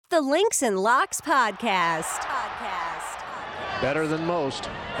the Links and Locks podcast. Better than most.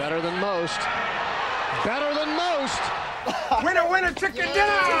 Better than most. Better than most. Winner, winner, chicken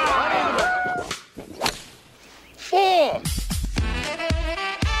dinner! 4.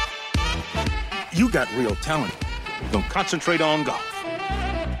 You got real talent. Don't concentrate on golf.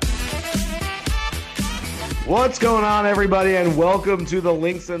 What's going on, everybody, and welcome to the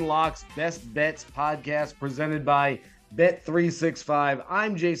Links and Locks Best Bets podcast presented by Bet365.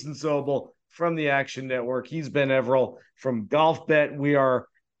 I'm Jason Sobel from the Action Network. He's Ben Everill from Golf Bet. We are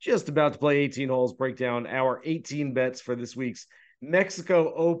just about to play 18 holes, break down our 18 bets for this week's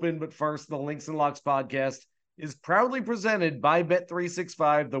Mexico Open. But first, the Links and Locks podcast is proudly presented by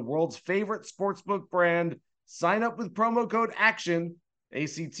Bet365, the world's favorite sportsbook brand. Sign up with promo code ACTION,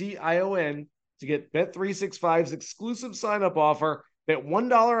 ACTION, to get Bet365's exclusive sign-up offer. Bet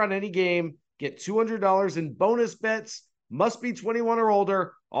 $1 on any game, get $200 in bonus bets. Must be 21 or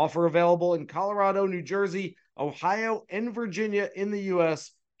older. Offer available in Colorado, New Jersey, Ohio, and Virginia in the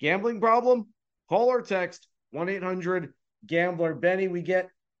U.S. Gambling problem? Call or text 1-800-GAMBLER. Benny, we get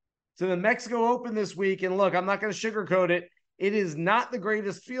to the Mexico Open this week, and look, I'm not going to sugarcoat it. It is not the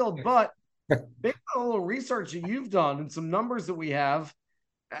greatest field, but based on a little research that you've done and some numbers that we have,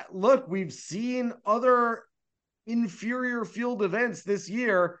 look, we've seen other inferior field events this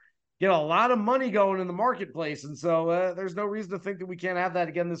year get a lot of money going in the marketplace. And so there's no reason to think that we can't have that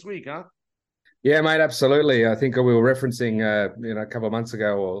again this week, huh? Yeah, mate, absolutely. I think we were referencing, a couple of months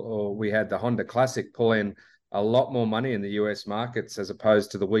ago, or we had the Honda Classic pull in a lot more money in the US markets as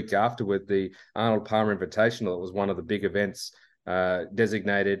opposed to the week after with the Arnold Palmer Invitational. It was one of the big events,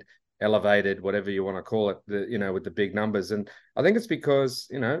 designated, elevated, whatever you want to call it, with the big numbers. And I think it's because,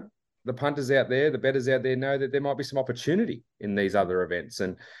 the punters out there, the bettors out there know that there might be some opportunity in these other events.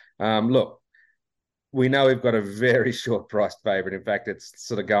 And look, we know we've got a very short priced favourite. In fact, it's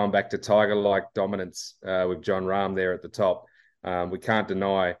sort of going back to Tiger-like dominance with Jon Rahm there at the top. We can't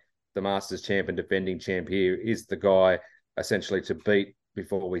deny the Masters champ and defending champ here is the guy essentially to beat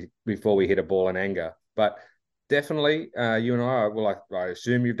before we hit a ball in anger. But definitely, you and I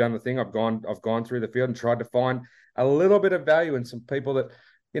assume you've done the thing. I've gone through the field and tried to find a little bit of value in some people that,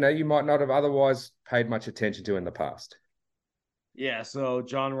 you might not have otherwise paid much attention to in the past. Yeah, so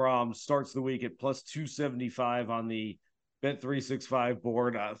Jon Rahm starts the week at plus 275 on the Bet365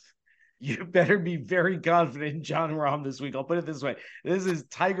 board. You better be very confident in Jon Rahm this week. I'll put it this way. This is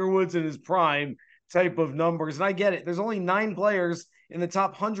Tiger Woods in his prime type of numbers. And I get it. There's only 9 players in the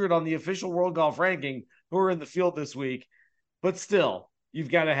top 100 on the official World Golf Ranking who are in the field this week. But still,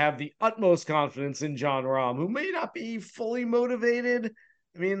 you've got to have the utmost confidence in Jon Rahm, who may not be fully motivated.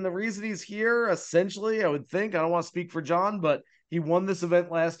 I mean, the reason he's here, essentially, I would think, I don't want to speak for John, but he won this event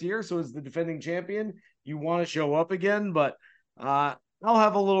last year, so as the defending champion, you want to show up again. But I'll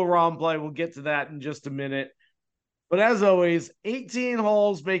have a little Rahm play. We'll get to that in just a minute. But as always, 18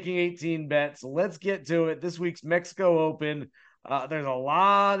 holes making 18 bets. Let's get to it. This week's Mexico Open. There's a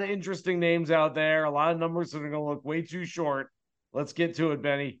lot of interesting names out there, a lot of numbers that are going to look way too short. Let's get to it,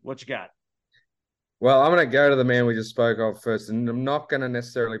 Benny. What you got? Well, I'm going to go to the man we just spoke of first, and I'm not going to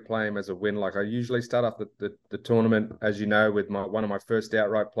necessarily play him as a win. Like I usually start off the tournament, as you know, with one of my first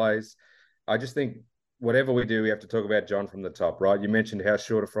outright plays. I just think whatever we do, we have to talk about John from the top, right? You mentioned how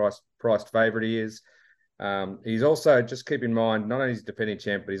short a priced favourite he is. He's also, just keep in mind, not only is he defending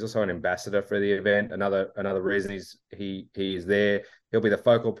champ, but he's also an ambassador for the event. Another reason he is there. He'll be the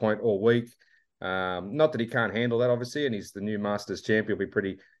focal point all week. Not that he can't handle that, obviously, and he's the new Masters champ. He'll be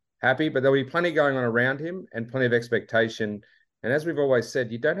pretty happy, but there'll be plenty going on around him and plenty of expectation. And as we've always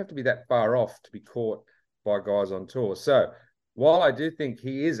said, you don't have to be that far off to be caught by guys on tour. So while I do think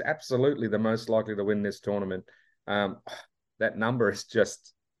he is absolutely the most likely to win this tournament, that number is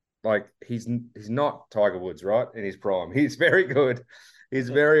just like he's not Tiger Woods, right? In his prime. He's very good.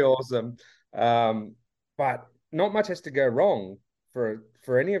 He's very awesome. But not much has to go wrong for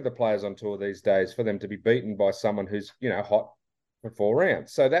any of the players on tour these days for them to be beaten by someone who's, hot for 4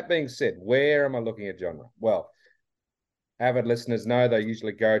 rounds. So that being said, where am I looking at John Rahm? Well, avid listeners know they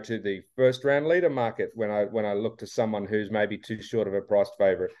usually go to the first round leader market when I look to someone who's maybe too short of a priced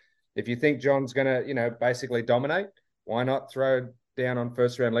favorite. If you think John's going to, basically dominate, why not throw down on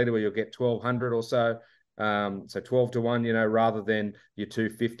first round leader where you'll get 1,200 or so. So 12 to 1, rather than your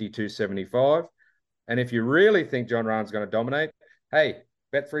 250, 275. And if you really think Jon Rahm's going to dominate, hey,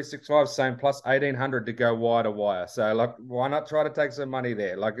 Bet365 is saying plus 1,800 to go wire to wire. So, why not try to take some money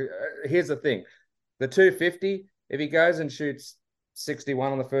there? Here's the thing. The 250, if he goes and shoots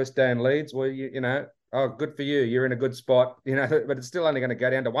 61 on the first day and leads, well, oh, good for you. You're in a good spot, but it's still only going to go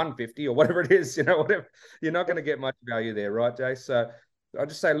down to 150 or whatever it is, whatever. You're not going to get much value there, right, Jay? So I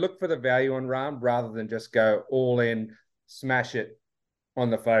just say look for the value on Rahm rather than just go all in, smash it on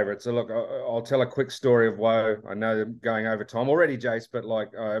the favourite. So look, I'll tell a quick story of woe. I know they're going over time already, Jace, but like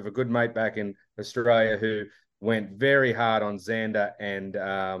I have a good mate back in Australia who went very hard on Xander and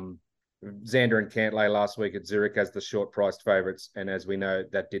Cantlay last week at Zurich as the short-priced favourites, and as we know,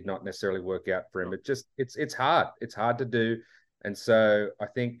 that did not necessarily work out for him. It's hard. It's hard to do, and so I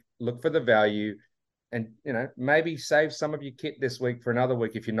think look for the value. And, maybe save some of your kit this week for another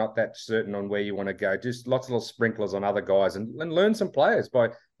week if you're not that certain on where you want to go. Just lots of little sprinklers on other guys and learn some players by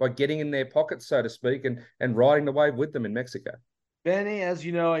getting in their pockets, so to speak, and riding the wave with them in Mexico. Benny, as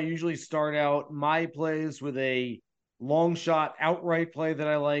you know, I usually start out my plays with a long shot outright play that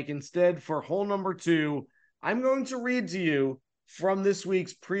I like. Instead, for hole number 2, I'm going to read to you from this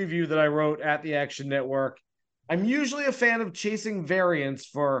week's preview that I wrote at the Action Network. I'm usually a fan of chasing variants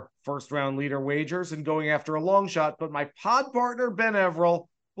for first round leader wagers and going after a long shot, but my pod partner, Ben Everill,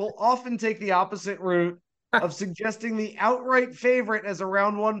 will often take the opposite route of suggesting the outright favorite as a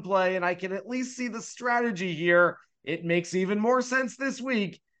round 1 play, and I can at least see the strategy here. It makes even more sense this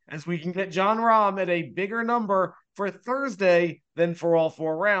week as we can get Jon Rahm at a bigger number for Thursday than for all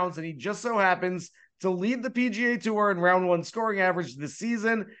 4 rounds, and he just so happens to lead the PGA Tour in round 1 scoring average this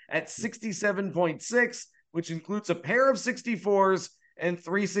season at 67.6, which includes a pair of 64s and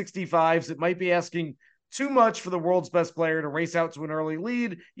 3 65s. It might be asking too much for the world's best player to race out to an early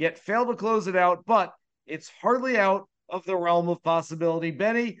lead, yet fail to close it out, but it's hardly out of the realm of possibility.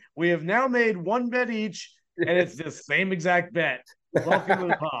 Benny, we have now made 1 bet each, and it's the same exact bet. Welcome to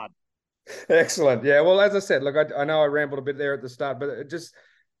the pod. Excellent. Yeah, well, as I said, look, I know I rambled a bit there at the start, but it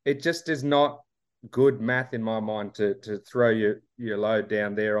just is not good math in my mind to throw your load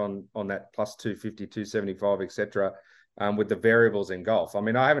down there on that plus 250, 275, etc. With the variables in golf. I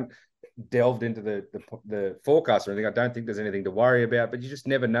mean, I haven't delved into the forecast or anything. I don't think there's anything to worry about, but you just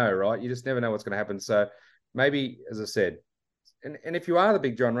never know, right? You just never know what's going to happen. So maybe, as I said, and if you are the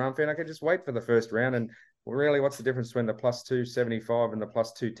big Jon Rahm fan, I could just wait for the first round. And really, what's the difference between the plus 275 and the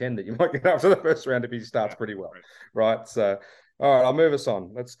plus 210 that you might get after the first round if he starts pretty well, right? So, all right, I'll move us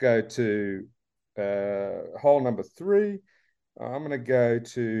on. Let's go to hole number 3. I'm going to go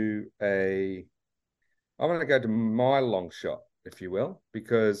to my long shot, if you will,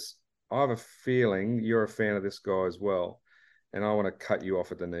 because I have a feeling you're a fan of this guy as well, and I want to cut you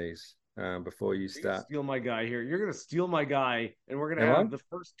off at the knees before you start. Steal my guy here. You're going to steal my guy, and we're going to have the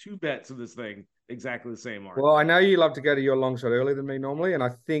first 2 bets of this thing exactly the same, Mark. Well, I know you love to go to your long shot earlier than me normally, and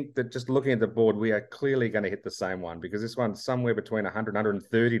I think that just looking at the board, we are clearly going to hit the same one because this one's somewhere between 100 and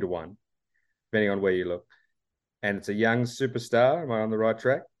 130 to 1. Depending on where you look. And it's a young superstar. Am I on the right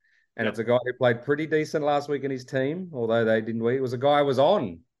track? And It's a guy who played pretty decent last week in his team, although they didn't win. It was a guy I was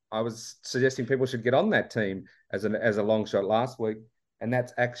on. I was suggesting people should get on that team as a long shot last week, and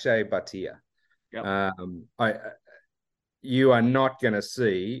that's Akshay Bhatia. You are not going to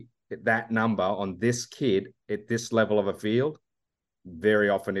see that number on this kid at this level of a field very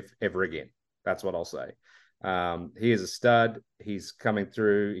often, if ever again. That's what I'll say. He is a stud. He's coming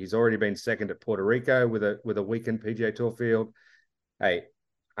through. He's already been second at Puerto Rico with a weekend PGA Tour field. Hey,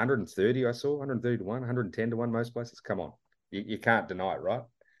 130 I saw, 130 to 1, 110 to 1 most places. Come on. You can't deny it, right?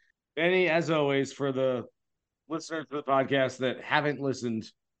 Benny, as always, for the listeners to the podcast that haven't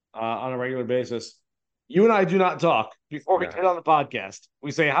listened on a regular basis, you and I do not talk before we get on the podcast.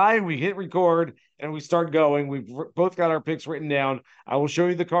 We say hi, we hit record, and we start going. We've both got our picks written down. I will show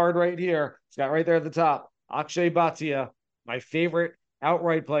you the card right here. It's got right there at the top. Akshay Bhatia, my favorite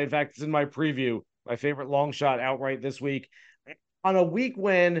outright play. In fact, it's in my preview. My favorite long shot outright this week. On a week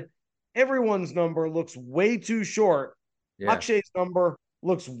when everyone's number looks way too short, Akshay's number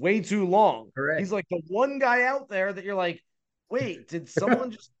looks way too long. Correct. He's like the one guy out there that you're like, wait, did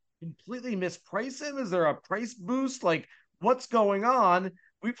someone just completely misprice him? Is there a price boost? Like, what's going on?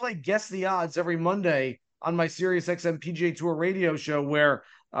 We play Guess the Odds every Monday on my SiriusXM PGA Tour radio show where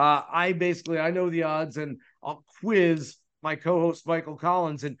I know the odds and I'll quiz my co-host Michael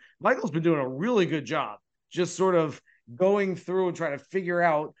Collins. And Michael's been doing a really good job just sort of going through and trying to figure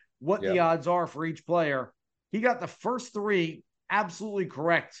out what the odds are for each player. He got the first 3 absolutely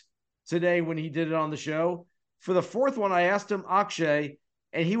correct today when he did it on the show. For the 4th one, I asked him Akshay,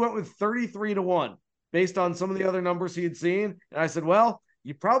 and he went with 33 to 1 based on some of the other numbers he had seen. And I said, well,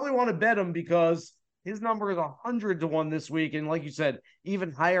 you probably want to bet him because his number is 100 to 1 this week. And like you said,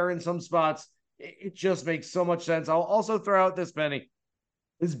 even higher in some spots. It just makes so much sense. I'll also throw out this, Benny.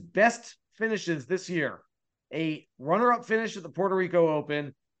 His best finishes this year: a runner-up finish at the Puerto Rico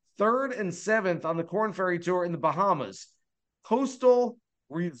Open, 3rd and 7th on the Corn Ferry Tour in the Bahamas. Coastal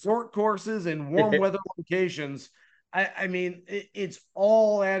resort courses in warm weather locations. I mean, it's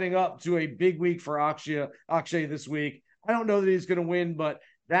all adding up to a big week for Akshay this week. I don't know that he's going to win, but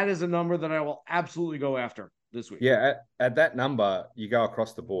that is a number that I will absolutely go after this week. Yeah, at that number, you go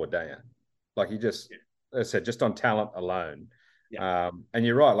across the board, don't you? Like you just, as I said, just on talent alone. Yeah. And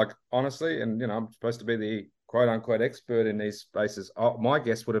you're right. Like honestly, and I'm supposed to be the quote unquote expert in these spaces. My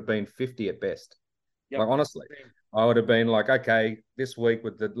guess would have been 50 at best. Yep. Like honestly, I would have been like, okay, this week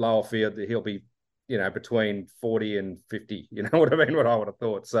with the lower field, he'll be, between 40 and 50. You know what I mean? What I would have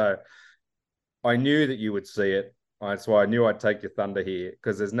thought. So I knew that you would see it. That's why I knew I'd take your thunder here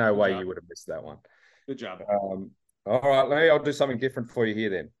because there's no way you would have missed that one. Good job. All right, I'll do something different for you here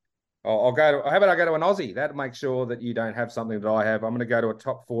then. I'll go to. How about I go to an Aussie? That makes sure that you don't have something that I have. I'm going to go to a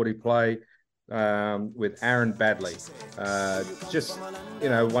top 40 play with Aaron Badley. Just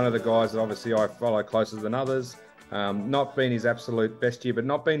one of the guys that obviously I follow closer than others. Not been his absolute best year, but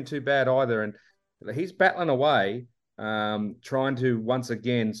not been too bad either. And he's battling away, trying to once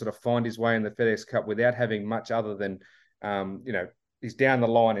again sort of find his way in the FedEx Cup without having much other than, he's down the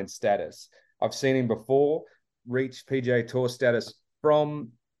line in status. I've seen him before reach PGA Tour status from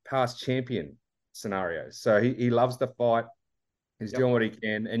past champion scenarios. So he loves the fight. He's doing what he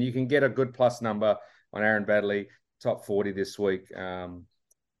can. And you can get a good plus number on Aaron Badley, top 40 this week.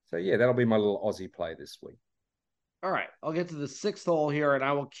 So, yeah, that'll be my little Aussie play this week. All right. I'll get to the 6th hole here, and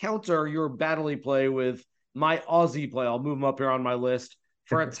I will counter your Badley play with my Aussie play. I'll move him up here on my list.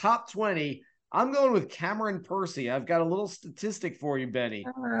 For a top 20, I'm going with Cameron Percy. I've got a little statistic for you, Benny,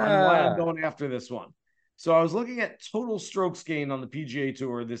 on why I'm going after this one. So I was looking at total strokes gained on the PGA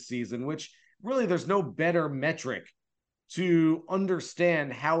Tour this season, which really there's no better metric to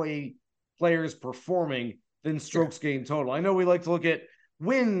understand how a player is performing than strokes gained total. I know we like to look at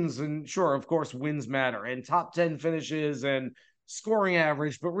wins, and sure, of course, wins matter, and top 10 finishes and scoring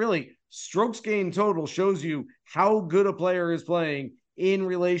average, but really strokes gained total shows you how good a player is playing in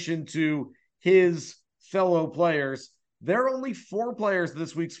relation to his fellow players. There are only 4 players in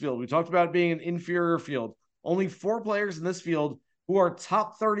this week's field. We talked about it being an inferior field. Only 4 players in this field who are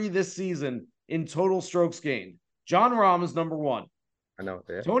top 30 this season in total strokes gained. Jon Rahm is number 1. I know.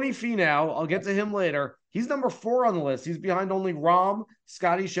 Yeah. Tony Finau, I'll get to him later. He's number 4 on the list. He's behind only Rahm,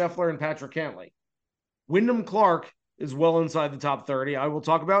 Scotty Scheffler, and Patrick Cantlay. Wyndham Clark is well inside the top 30. I will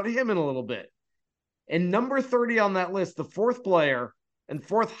talk about him in a little bit. And number 30 on that list, the 4th player and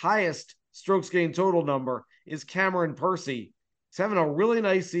 4th highest strokes gained total number is Cameron Percy. He's having a really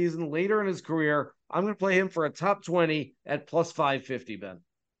nice season later in his career. I'm going to play him for a top 20 at plus 550, Ben.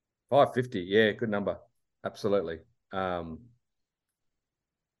 550, yeah, good number. Absolutely.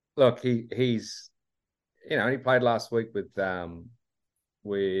 Look, he's he played last week with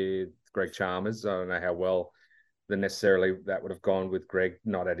Greg Chalmers. I don't know how well necessarily that would have gone with Greg,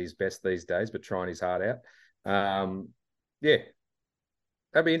 not at his best these days, but trying his heart out. Yeah,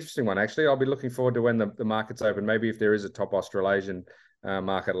 that'd be an interesting one, actually. I'll be looking forward to when the market's open. Maybe if there is a top Australasian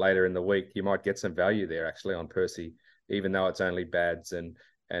market later in the week, you might get some value there, actually, on Percy, even though it's only Bads and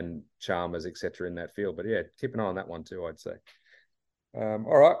Chalmers, etc. in that field. But, yeah, keep an eye on that one too, I'd say. All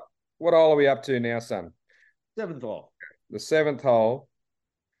right. What hole are we up to now, son? 7th hole. The 7th hole.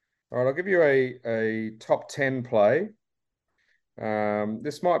 All right, I'll give you a top 10 play.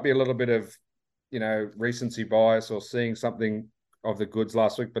 This might be a little bit of, recency bias or seeing something of the goods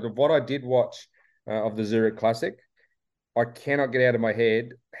last week, but of what I did watch of the Zurich Classic, I cannot get out of my head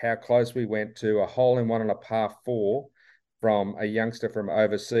how close we went to a hole-in-one on a par 4 from a youngster from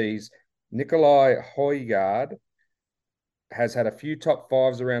overseas. Nikolai Højgaard has had a few top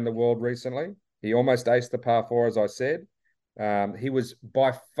 5s around the world recently. He almost aced the par 4, as I said. He was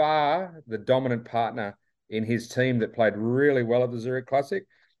by far the dominant partner in his team that played really well at the Zurich Classic,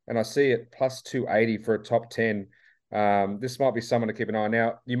 and I see it plus 280 for a top 10. This might be someone to keep an eye on.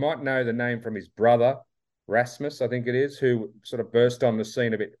 Now, you might know the name from his brother, Rasmus, I think it is, who sort of burst on the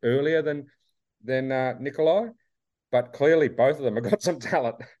scene a bit earlier than Nikolai, but clearly both of them have got some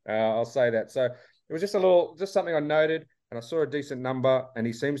talent. I'll say that. So it was just something I noted, and I saw a decent number, and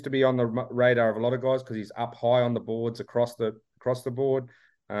he seems to be on the radar of a lot of guys because he's up high on the boards across the board.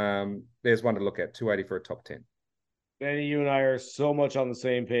 There's one to look at, 280 for a top 10. Benny, you and I are so much on the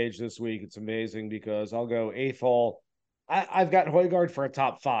same page this week. It's amazing because I'll go 8th hole. I've got Højgaard for a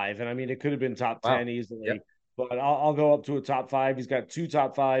top 5, and I mean, it could have been top 10 easily, but I'll go up to a top 5. He's got 2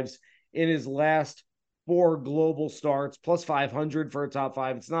 top 5s in his last 4 global starts, plus 500 for a top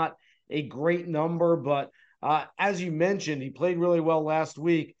 5. It's not a great number, but as you mentioned, he played really well last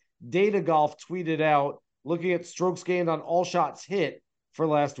week. Data Golf tweeted out, looking at strokes gained on all shots hit for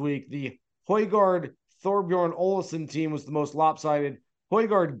last week, the Højgaard Thorbjorn Olesen team was the most lopsided.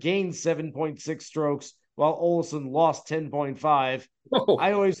 Højgaard gained 7.6 strokes, while Olsen lost 10.5. Oh,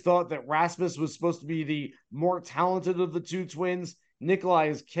 I always thought that Rasmus was supposed to be the more talented of the two twins. Nikolai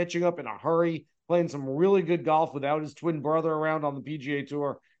is catching up in a hurry, playing some really good golf without his twin brother around on the PGA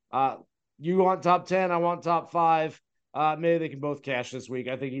Tour. You want top 10, I want top 5. Maybe they can both cash this week.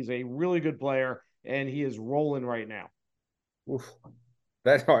 I think he's a really good player, and he is rolling right now. oof.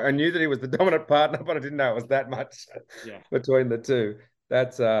 I knew that he was the dominant partner, but I didn't know it was that much between the two.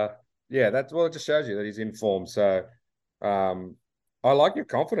 That's well, it just shows you that he's in form. So I like your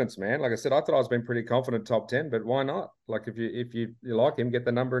confidence, man. Like I said, I thought I was being pretty confident top 10, but why not? Like if you like him, get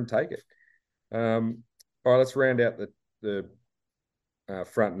the number and take it. All right, let's round out the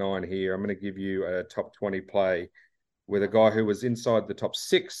front 9 here. I'm going to give you a top 20 play with a guy who was inside the top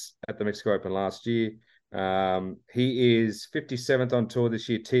 6 at the Mexico Open last year. He is 57th on tour this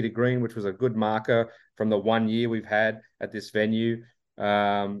year, tee to green, which was a good marker from the 1 year we've had at this venue.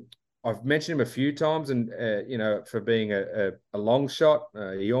 I've mentioned him a few times, and for being a long shot,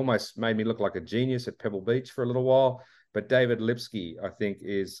 he almost made me look like a genius at Pebble Beach for a little while. But David Lipsky, I think,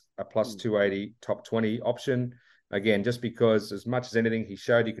 is a plus 280 top 20 option. Again, just because as much as anything, he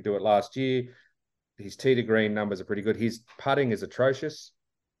showed he could do it last year. His tee to green numbers are pretty good. His putting is atrocious.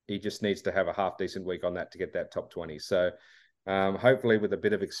 He just needs to have a half decent week on that to get that top 20. So hopefully with a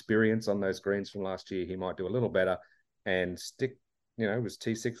bit of experience on those greens from last year, he might do a little better and stick, it was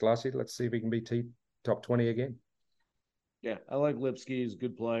T6 last year. Let's see if he can be top 20 again. Yeah, I like Lipsky. He's a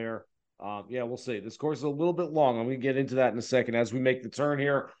good player. We'll see. This course is a little bit long. I'm going to get into that in a second as we make the turn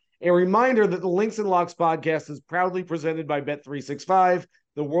here. A reminder that the Links and Locks podcast is proudly presented by Bet365,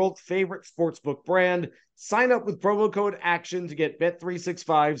 the world's favorite sportsbook brand. Sign up with promo code ACTION to get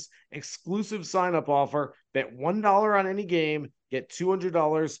Bet365's exclusive sign-up offer. Bet $1 on any game, get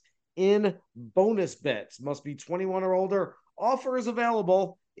 $200 in bonus bets. Must be 21 or older. Offer is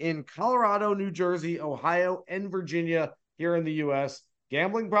available in Colorado, New Jersey, Ohio, and Virginia here in the U.S.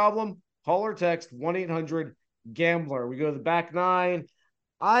 Gambling problem? Call or text 1-800-GAMBLER. We go to the back 9.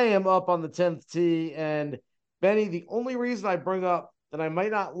 I am up on the 10th tee, and Benny, the only reason I bring up that I might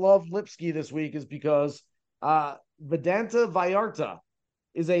not love Lipsky this week is because Vidanta Vallarta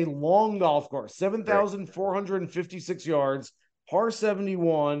is a long golf course, 7,456 yards, par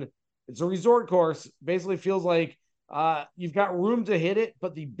 71. It's a resort course. Basically feels like you've got room to hit it,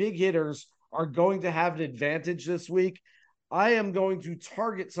 but the big hitters are going to have an advantage this week. I am going to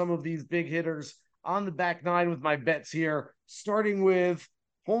target some of these big hitters on the back 9 with my bets here, starting with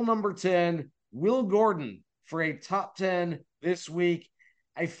hole number 10, Will Gordon for a top 10 this week.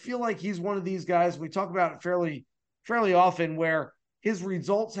 I feel like he's one of these guys, we talk about it fairly often, where his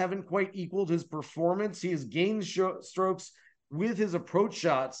results haven't quite equaled his performance. He has gained strokes with his approach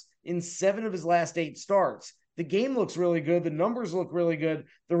shots in 7 of his last 8 starts. The game looks really good. The numbers look really good.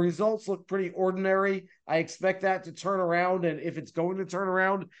 The results look pretty ordinary. I expect that to turn around, and if it's going to turn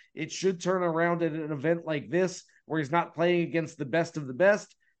around, it should turn around at an event like this, where he's not playing against the best of the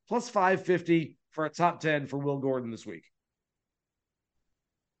best. Plus 550 for a top 10 for Will Gordon this week.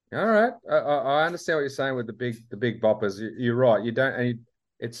 All right, I understand what you're saying with the big boppers. You're right. You don't, and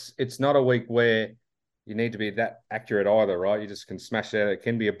it's not a week where you need to be that accurate either, right? You just can smash it out. It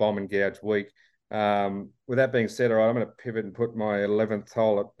can be a bomb and gouge week. With that being said, all right, I'm going to pivot and put my 11th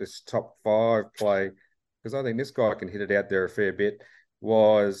hole at this top 5 play, because I think this guy can hit it out there a fair bit.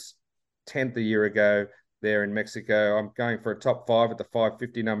 Was 10th a year ago there in Mexico. I'm going for a top 5 at the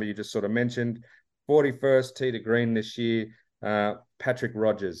 550 number you just sort of mentioned. 41st tee to green this year. Patrick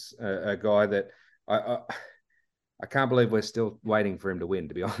Rogers, a guy that I can't believe we're still waiting for him to win,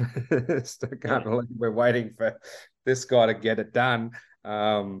 to be honest. I can't believe we're waiting for this guy to get it done.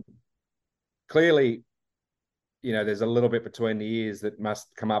 Clearly, there's a little bit between the ears that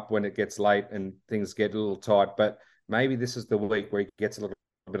must come up when it gets late and things get a little tight. But maybe this is the week where he gets a little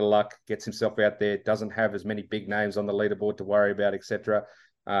bit of luck, gets himself out there, doesn't have as many big names on the leaderboard to worry about, etc.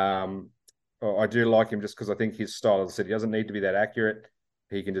 I do like him just because I think his style, as I said, he doesn't need to be that accurate.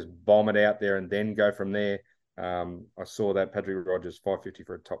 He can just bomb it out there and then go from there. I saw that Patrick Rogers 550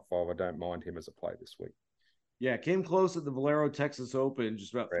 for a top 5. I don't mind him as a play this week. Yeah, came close at the Valero Texas Open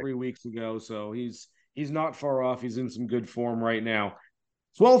just about 3 weeks ago, so he's not far off. He's in some good form right now.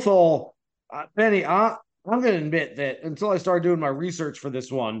 12th hole, Benny, I'm going to admit that until I started doing my research for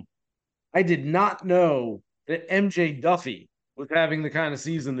this one, I did not know that MJ Duffy was having the kind of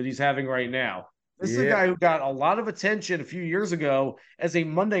season that he's having right now. This is a guy who got a lot of attention a few years ago as a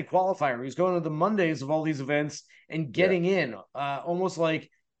Monday qualifier. He was going to the Mondays of all these events and getting in, almost like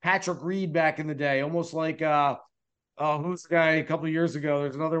Patrick Reed back in the day, almost like who's the guy a couple of years ago?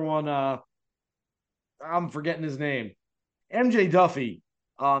 There's another one. I'm forgetting his name. MJ Duffy.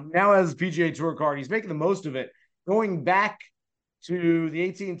 now has a PGA Tour card. He's making the most of it. Going back to the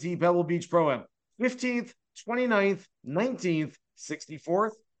AT&T Pebble Beach Pro-Am, 15th, 29th, 19th,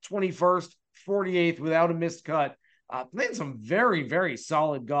 64th, 21st, 48th without a missed cut. Playing some very, very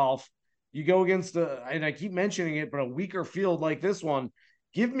solid golf. You go against and I keep mentioning it, but a weaker field like this one.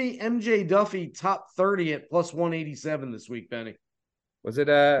 Give me MJ Duffy top 30 at plus 187 this week, Benny. Was it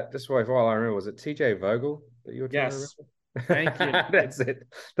just while I remember, was it TJ Vogel that you were trying to remember? Thank you. That's it.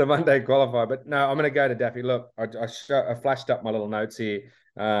 The Monday qualifier. But no, I'm going to go to Daffy. Look, I flashed up my little notes here.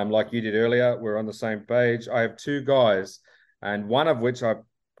 Like you did earlier. We're on the same page. I have two guys, and one of which I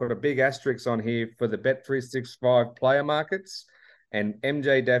put a big asterisk on here for the Bet365 player markets, and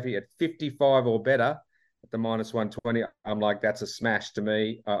MJ Daffy at 55 or better at the minus 120. I'm like, that's a smash to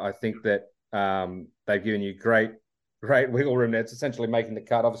me. I think that they've given you great wiggle room. That's essentially making the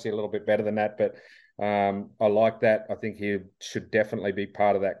cut, obviously a little bit better than that, but I like that. I think he should definitely be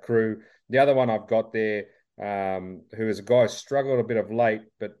part of that crew. The other one I've got there, who is a guy who struggled a bit of late,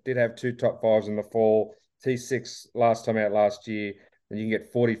 but did have two top fives in the fall. T6 last time out last year, and you can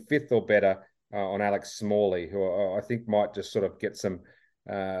get 45th or better on Alex Smalley, who I think might just sort of get some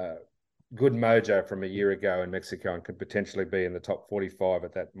good mojo from a year ago in Mexico and could potentially be in the top 45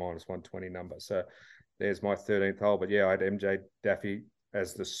 at that minus 120 number. So there's my 13th hole. But yeah, I had MJ Daffy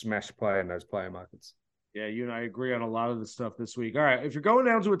as the smash player in those player markets. Yeah, you and I agree on a lot of the stuff this week. All right, if you're going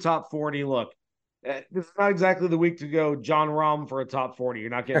down to a top 40, look, this is not exactly the week to go John Rahm for a top 40. You're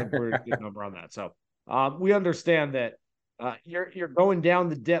not getting a pretty good number on that. So we understand that you're going down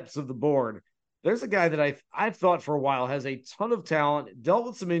the depths of the board. There's a guy that I've thought for a while has a ton of talent, dealt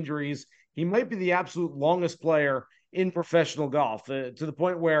with some injuries. He might be the absolute longest player in professional golf, to the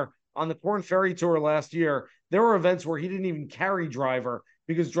point where on the Korn Ferry Tour last year, there were events where he didn't even carry driver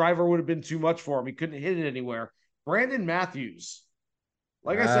because driver would have been too much for him. He couldn't hit it anywhere. Brandon Matthews,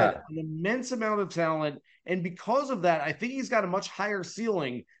 like I said, an immense amount of talent. And because of that, I think he's got a much higher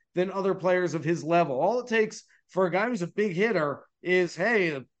ceiling than other players of his level. All it takes for a guy who's a big hitter is,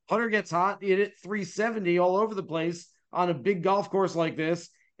 hey, the putter gets hot, you hit 370 all over the place on a big golf course like this,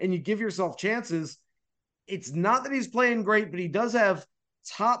 and you give yourself chances. It's not that he's playing great, but he does have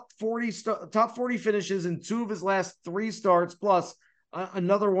top 40 finishes in two of his last three starts, plus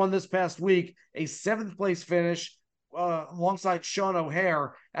another one this past week, a 7th place finish alongside Sean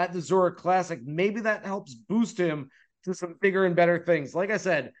O'Hare at the Zurich Classic. Maybe that helps boost him to some bigger and better things. Like I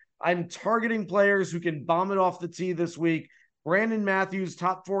said, I'm targeting players who can bomb it off the tee this week. Brandon Matthews,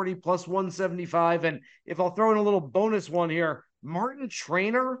 top 40 plus 175. And if I'll throw in a little bonus one here, Martin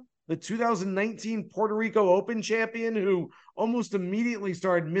Traynor, the 2019 Puerto Rico Open champion, who almost immediately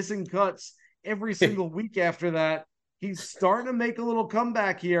started missing cuts every single week after that. He's starting to make a little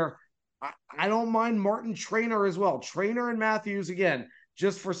comeback here. I don't mind Martin Traynor as well. Traynor and Matthews, again,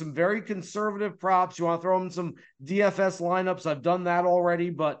 just for some very conservative props. You want to throw them some DFS lineups. I've done that already,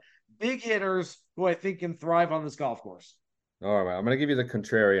 but big hitters who I think can thrive on this golf course. All right, I'm going to give you the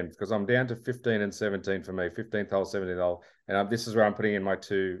contrarian because I'm down to 15 and 17 for me, 15th hole, 17th hole. And this is where I'm putting in my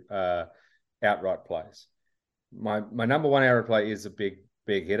two outright plays. My number one outright play is a big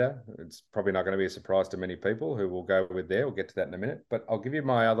hitter. It's probably not going to be a surprise to many people who will go with there. We'll get to that in a minute. But I'll give you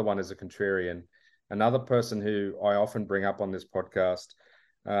my other one as a contrarian. Another person who I often bring up on this podcast.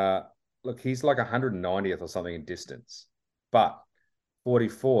 Look, he's like 190th or something in distance, but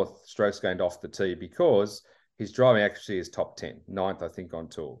 44th strokes gained off the tee because his driving accuracy is top 10, 9th, I think, on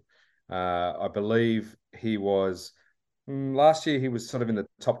tour. I believe he was, last year he was sort of in the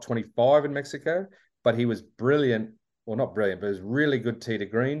top 25 in Mexico, but he was brilliant, well, not brilliant, but it was really good tee to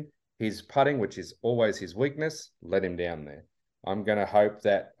green. His putting, which is always his weakness, let him down there. I'm going to hope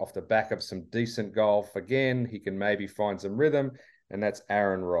that off the back of some decent golf, again, he can maybe find some rhythm, and that's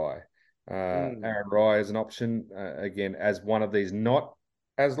Aaron Rai. Aaron Rai is an option, again, as one of these, not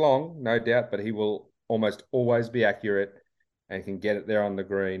as long, no doubt, but he will almost always be accurate and can get it there on the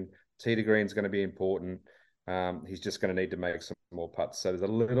green. Tee to green is going to be important. He's just going to need to make some more putts. So there's a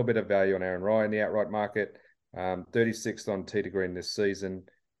little bit of value on Aaron Rai in the outright market. 36th on tee to green this season.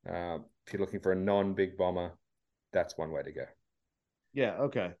 If you're looking for a non-big bomber, that's one way to go. Yeah,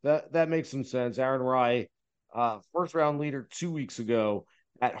 okay. That makes some sense. Aaron Rai, first round leader 2 weeks ago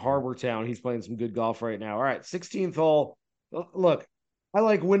at Harbor Town. He's playing some good golf right now. All right, 16th hole. Look, I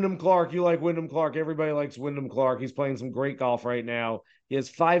like Wyndham Clark. You like Wyndham Clark. Everybody likes Wyndham Clark. He's playing some great golf right now. He has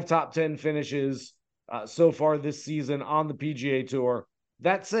 5 top 10 finishes so far this season on the PGA Tour.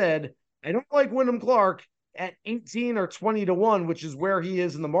 That said, I don't like Wyndham Clark at 18 or 20 to 1, which is where he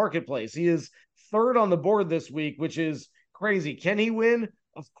is in the marketplace. He is third on the board this week, which is crazy. Can he win?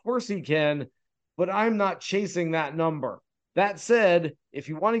 Of course he can, but I'm not chasing that number. That said, if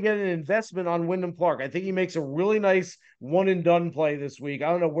you want to get an investment on Wyndham Clark, I think he makes a really nice one and done play this week. I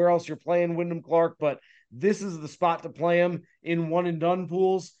don't know where else you're playing Wyndham Clark, but this is the spot to play him in one and done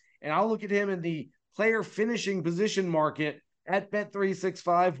pools. And I'll look at him in the player finishing position market at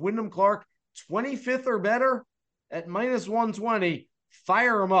Bet365. Wyndham Clark, 25th or better at minus 120.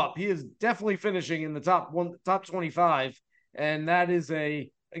 Fire him up. He is definitely finishing in the top 25. And that is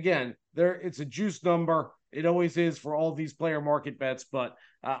it's a juice number. It always is for all these player market bets, but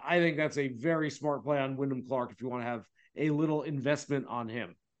I think that's a very smart play on Wyndham Clark if you want to have a little investment on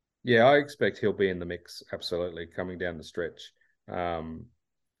him. Yeah, I expect he'll be in the mix, absolutely, coming down the stretch.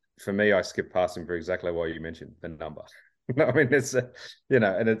 For me, I skipped past him for exactly what you mentioned, the number. I mean, it's,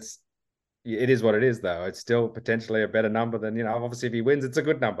 it is what it is, though. It's still potentially a better number than, obviously if he wins, it's a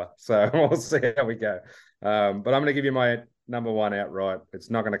good number. So we'll see how we go. But I'm going to give you my number one outright. It's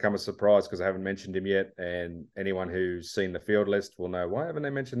not going to come as a surprise because I haven't mentioned him yet. And anyone who's seen the field list will know, why haven't they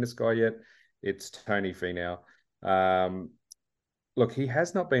mentioned this guy yet? It's Tony Finau. Look, he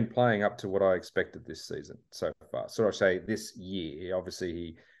has not been playing up to what I expected this season so far. So I say this year, obviously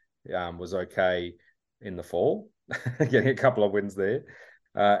he was okay in the fall, getting a couple of wins there.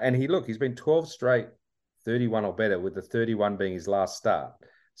 And he's been 12 straight 31 or better, with the 31 being his last start.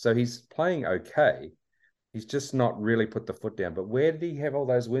 So he's playing okay. He's just not really put the foot down. But where did he have all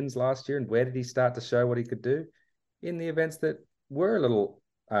those wins last year? And where did he start to show what he could do? In the events that were a little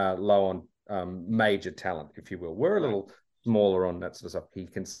low on major talent, if you will. We're a little smaller on that sort of stuff. He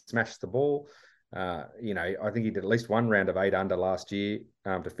can smash the ball. I think he did at least one round of 8 under last year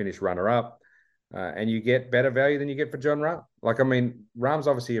to finish runner-up. And you get better value than you get for Jon Rahm. Rahm's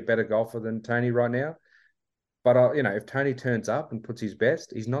obviously a better golfer than Tony right now. But, if Tony turns up and puts his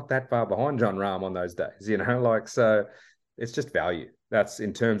best, he's not that far behind Jon Rahm on those days, so it's just value. That's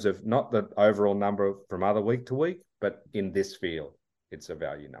in terms of not the overall number from other week to week, but in this field, it's a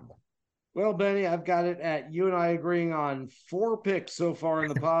value number. Well, Benny, I've got it at you and I agreeing on 4 picks so far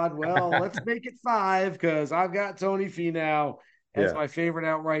in the pod. Well, let's make it 5 because I've got Tony Finau as my favorite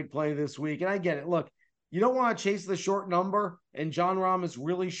outright play this week. And I get it. Look, you don't want to chase the short number, and Jon Rahm is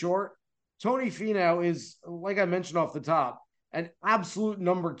really short. Tony Finau is, like I mentioned off the top, an absolute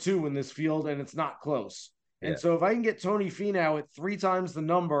number 2 in this field, and it's not close. And so if I can get Tony Finau at 3 times the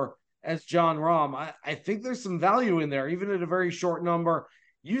number as Jon Rahm, I think there's some value in there, even at a very short number.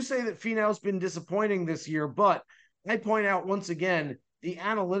 You say that Finau's been disappointing this year, but I point out once again the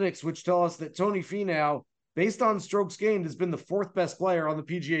analytics which tell us that Tony Finau, based on strokes gained, has been the 4th best player on the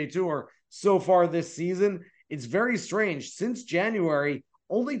PGA Tour so far this season. It's very strange. Since January,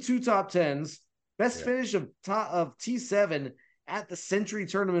 only 2 top 10s, best finish of T7 at the Century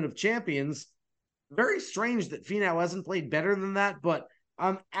Tournament of Champions. Very strange that Finau hasn't played better than that, but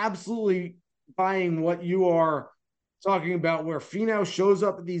I'm absolutely buying what you are talking about, where Finau shows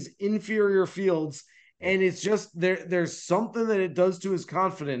up at these inferior fields, and it's just there's something that it does to his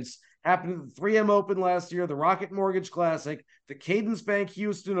confidence. Happened at the 3M Open last year, the Rocket Mortgage Classic, the Cadence Bank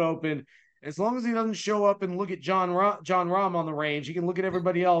Houston Open. As long as he doesn't show up and look at Jon Rahm on the range, he can look at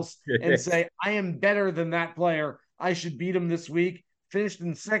everybody else and say, I am better than that player. I should beat him this week. Finished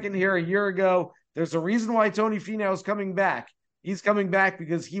in 2nd here a year ago. There's a reason why Tony Finau is coming back. He's coming back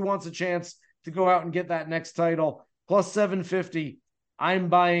because he wants a chance to go out and get that next title. Plus 750. I'm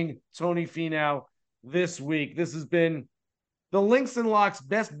buying Tony Finau this week. This has been the Links and Locks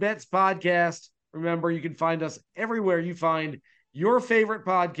Best Bets podcast. Remember, you can find us everywhere you find your favorite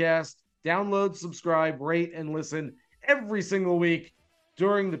podcast. Download, subscribe, rate, and listen every single week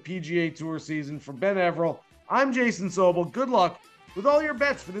during the PGA Tour season. For Ben Everill, I'm Jason Sobel. Good luck with all your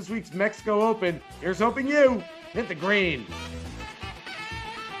bets for this week's Mexico Open. Here's hoping you hit the green.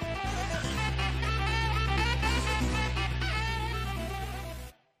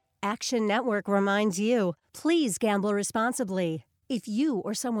 Action Network reminds you, please gamble responsibly. If you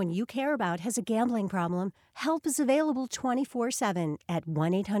or someone you care about has a gambling problem, help is available 24/7 at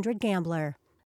 1-800-GAMBLER.